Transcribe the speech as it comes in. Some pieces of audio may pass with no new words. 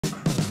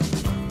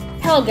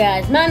Hello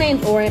guys, my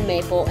name's Orient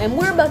Maple, and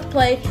we're about to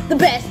play the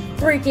best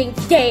freaking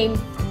game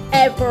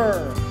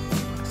ever.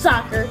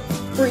 Soccer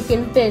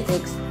freaking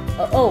physics.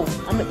 Oh,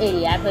 I'm an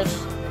idiot. I pushed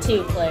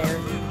 2 players.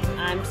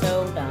 I'm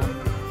so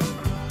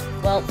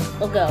dumb. Well,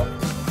 we'll go.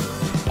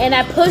 And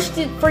I pushed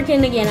it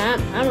freaking again.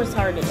 I'm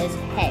retarded as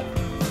heck.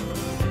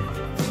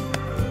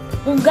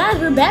 Well guys,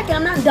 we're back and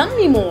I'm not dumb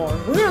anymore.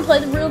 We're gonna play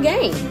the real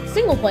game.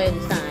 Single player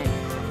this time.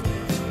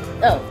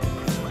 Oh.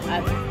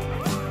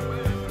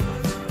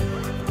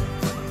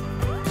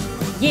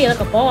 Yeah,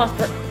 like a boss.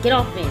 Get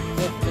off me.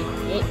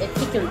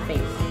 Kick your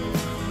face.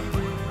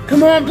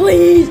 Come on,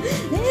 please.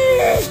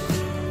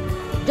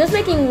 Just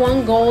making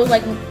 1 goal is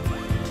like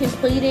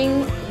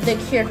completing the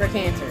cure for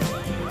cancer.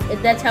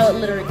 That's how it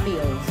literally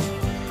feels.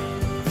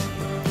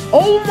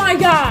 Oh my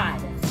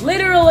god!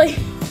 Literally.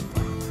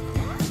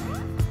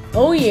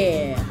 Oh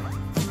yeah.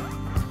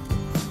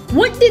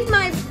 What did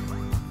my...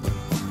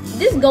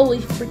 This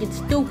goalie's freaking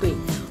stupid.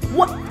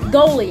 What?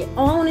 Goalie.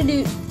 All I want to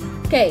do...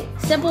 Okay,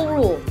 simple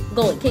rule.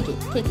 Goalie, kick it,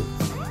 kick it.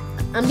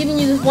 I'm giving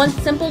you this one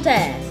simple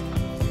task.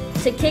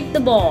 To kick the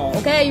ball.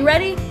 Okay, you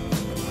ready?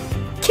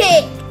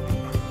 Kick!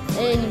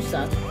 And you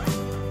suck.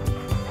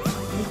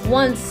 Just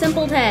one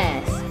simple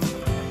task.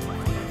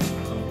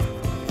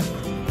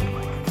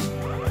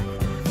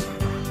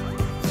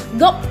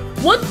 Go!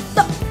 What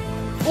the...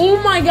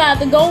 Oh my god,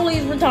 the goalie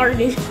is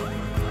retarded.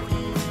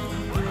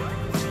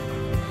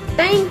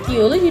 Thank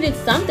you. At least you did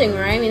something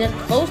right. I mean,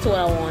 that's close to what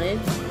I wanted.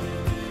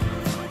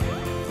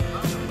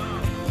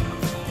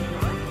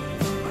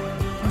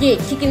 Yeah,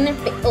 kick in their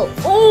face. Oh,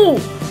 oh!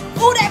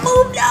 Oh, that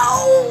move,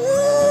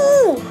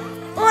 no!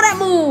 Oh, that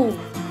move!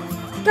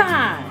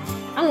 Gosh,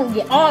 I'm gonna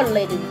get all the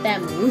ladies with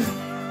that move.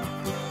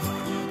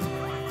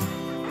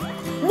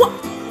 What?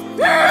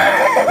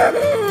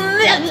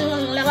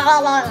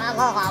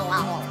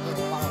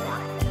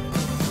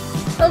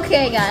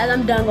 Okay, guys,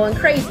 I'm done going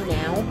crazy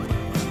now.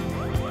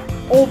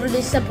 Over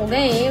this simple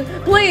game.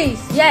 Please,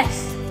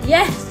 yes,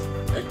 yes.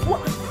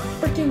 What?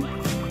 Freaking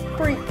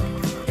freak.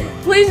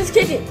 Please just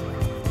kick it.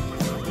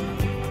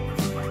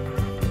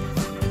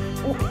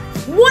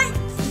 What?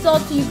 It's all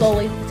to you,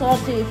 goalie. It's all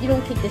to you if you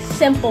don't kick this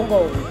simple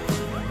goal.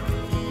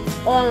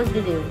 All I want you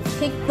to do is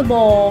kick the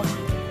ball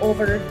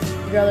over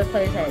your other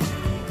player's head.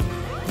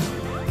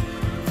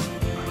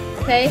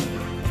 Okay?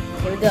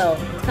 Here we go.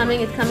 It's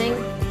coming, it's coming.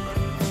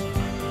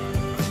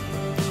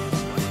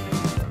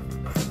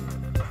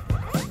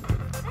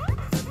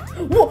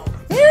 Whoa!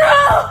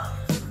 No!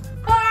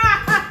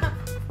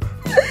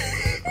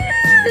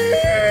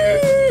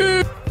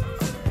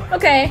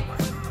 Okay.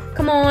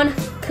 Come on.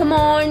 Come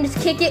on, just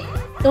kick it.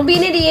 Don't be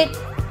an idiot.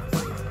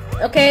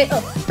 Okay,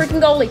 oh, freaking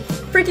goalie.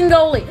 Freaking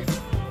goalie.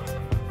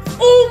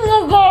 Oh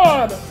my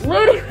god!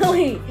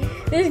 Literally,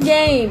 this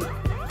game.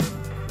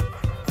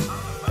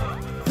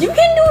 You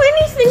can't do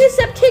anything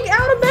except kick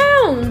out of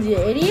bounds, you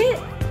idiot.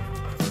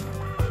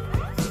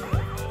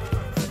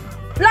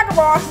 Like a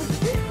boss.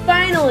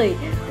 Finally.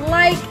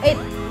 Like it.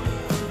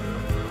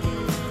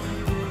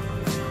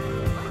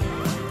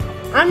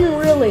 I'm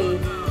really...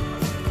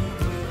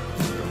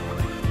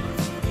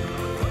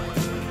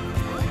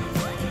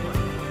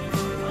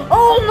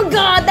 Oh my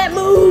god, that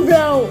move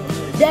though!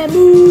 That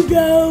move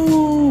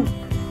though!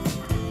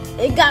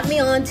 It got me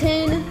on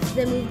 10.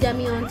 That move got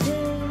me on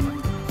 10.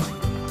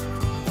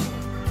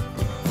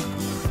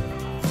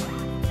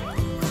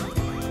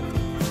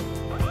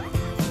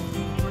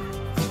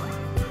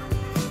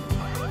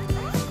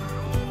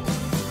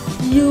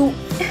 You...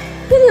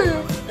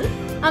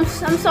 I'm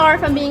sorry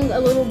if I'm being a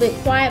little bit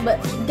quiet, but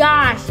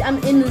gosh,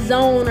 I'm in the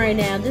zone right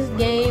now. This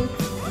game...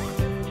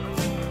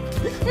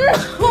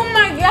 Oh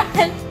my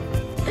god!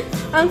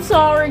 I'm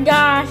sorry,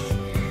 gosh.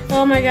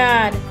 Oh my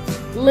god.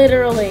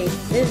 Literally.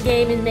 This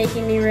game is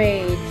making me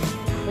rage.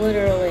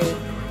 Literally.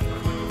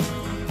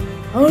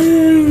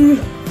 Oh,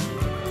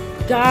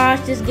 gosh,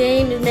 this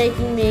game is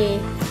making me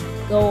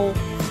go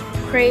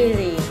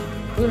crazy.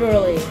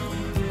 Literally.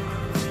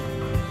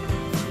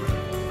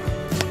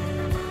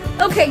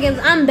 Okay, guys,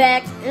 I'm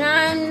back. And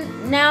I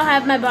now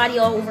have my body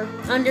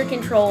under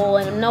control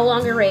and I'm no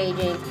longer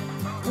raging.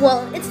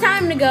 Well, it's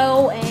time to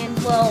go and,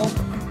 well,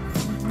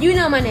 you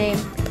know my name.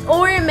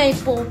 Orient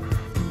Maple,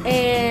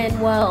 and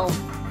well,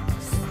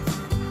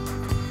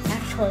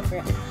 actually I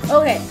forgot.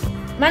 Okay,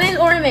 my name is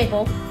Orient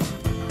Maple.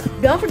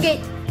 Don't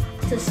forget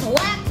to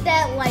slap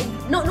that like,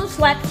 no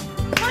slap,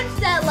 punch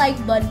that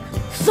like button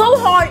so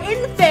hard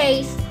in the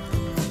face,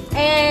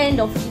 and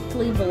don't forget to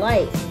leave a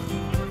like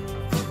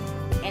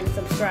and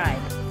subscribe.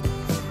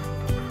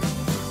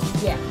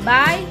 Yeah,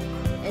 bye,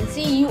 and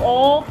see you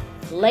all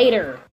later.